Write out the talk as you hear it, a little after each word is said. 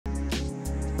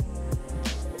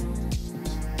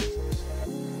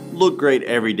look great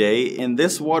every day in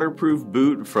this waterproof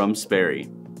boot from Sperry.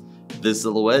 This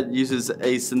silhouette uses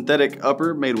a synthetic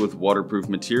upper made with waterproof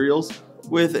materials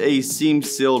with a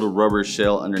seam-sealed rubber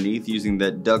shell underneath, using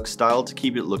that duck style to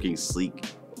keep it looking sleek.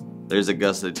 There's a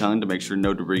gusset tongue to make sure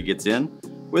no debris gets in,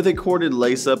 with a corded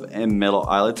lace-up and metal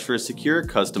eyelets for a secure,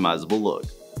 customizable look.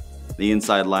 The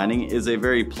inside lining is a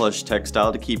very plush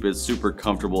textile to keep it super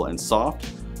comfortable and soft,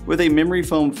 with a memory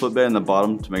foam footbed in the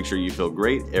bottom to make sure you feel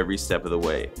great every step of the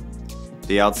way.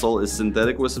 The outsole is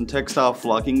synthetic with some textile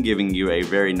flocking, giving you a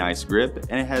very nice grip,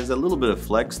 and it has a little bit of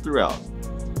flex throughout.